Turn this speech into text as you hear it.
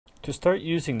To start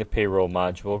using the Payroll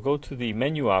module, go to the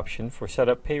menu option for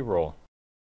Setup Payroll.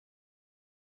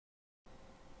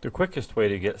 The quickest way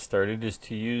to get started is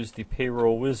to use the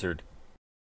Payroll Wizard.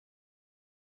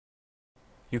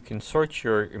 You can sort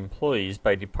your employees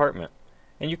by department,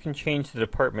 and you can change the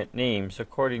department names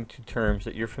according to terms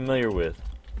that you're familiar with.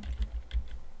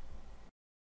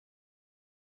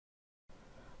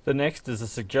 The next is a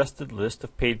suggested list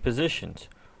of paid positions,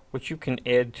 which you can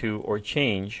add to or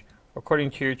change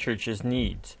according to your church's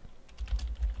needs.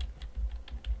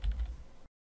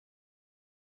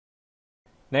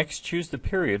 Next, choose the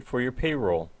period for your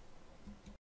payroll.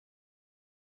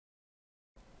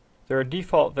 There are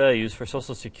default values for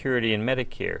Social Security and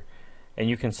Medicare, and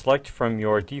you can select from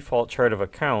your default chart of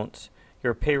accounts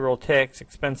your payroll tax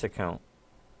expense account.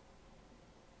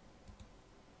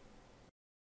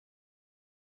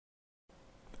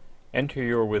 Enter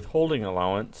your withholding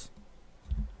allowance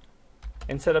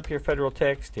and set up your federal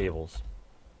tax tables.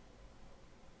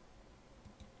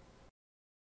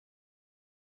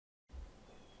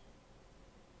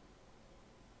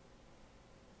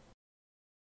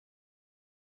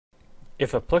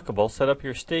 If applicable, set up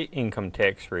your state income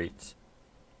tax rates.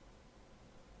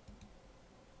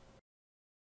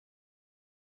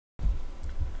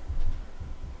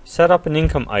 Set up an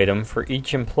income item for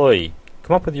each employee.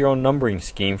 Come up with your own numbering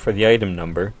scheme for the item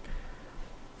number.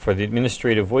 For the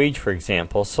administrative wage, for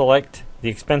example, select the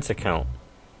expense account.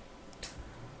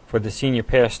 For the senior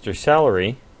pastor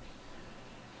salary,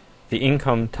 the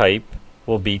income type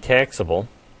will be taxable.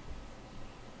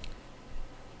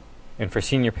 And for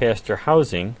senior pastor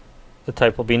housing, the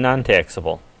type will be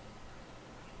non-taxable.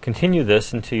 Continue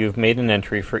this until you've made an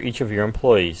entry for each of your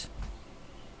employees.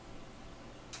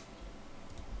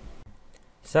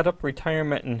 Set up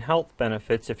retirement and health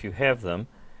benefits if you have them,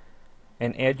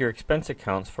 and add your expense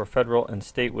accounts for federal and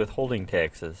state withholding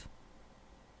taxes.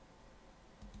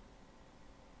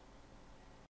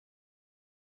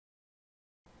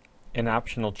 An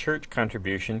optional church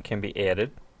contribution can be added.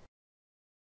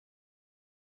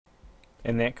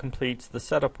 And that completes the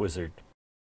Setup Wizard.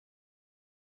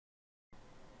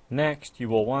 Next, you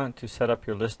will want to set up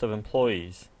your list of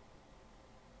employees.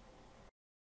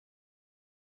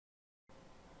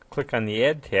 Click on the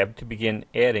Add tab to begin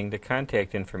adding the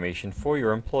contact information for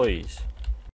your employees.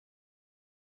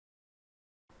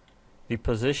 The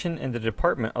position and the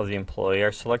department of the employee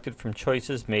are selected from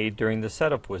choices made during the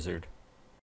Setup Wizard.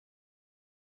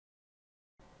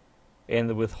 And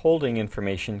the withholding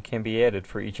information can be added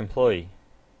for each employee.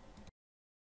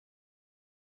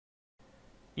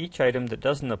 Each item that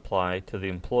doesn't apply to the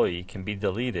employee can be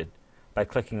deleted. By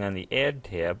clicking on the Add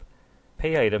tab,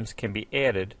 pay items can be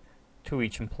added to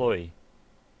each employee.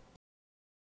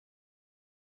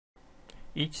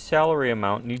 Each salary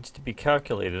amount needs to be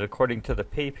calculated according to the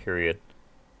pay period.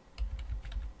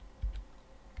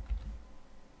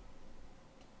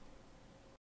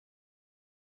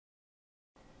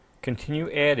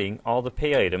 Continue adding all the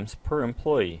pay items per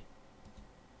employee.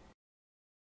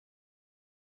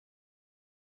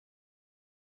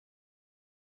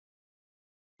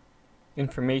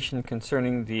 Information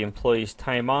concerning the employee's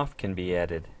time off can be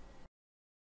added.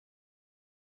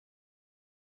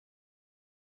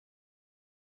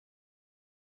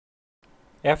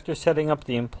 After setting up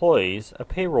the employees, a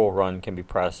payroll run can be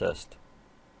processed.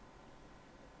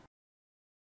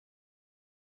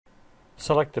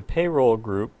 Select the payroll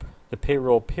group, the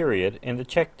payroll period, and the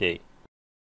check date.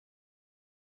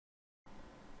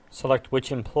 Select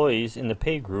which employees in the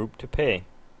pay group to pay.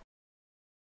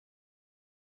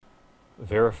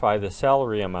 Verify the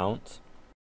salary amounts.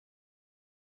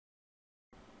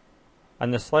 On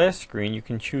this last screen, you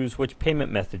can choose which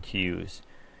payment method to use.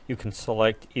 You can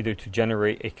select either to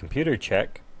generate a computer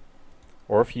check,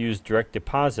 or if you use direct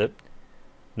deposit,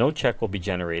 no check will be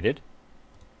generated.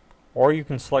 Or you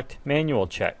can select manual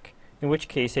check, in which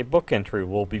case a book entry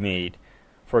will be made.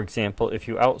 For example, if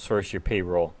you outsource your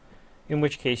payroll, in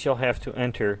which case you'll have to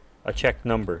enter a check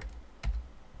number.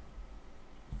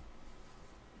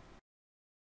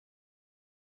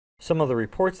 Some of the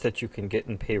reports that you can get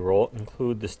in payroll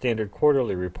include the standard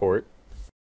quarterly report.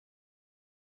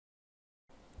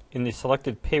 In the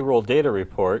selected payroll data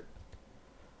report,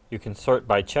 you can sort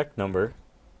by check number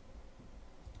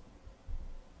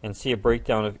and see a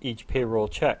breakdown of each payroll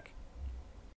check.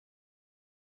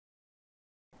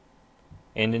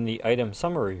 And in the item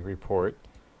summary report,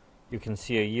 you can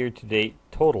see a year-to-date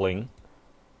totaling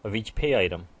of each pay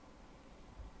item.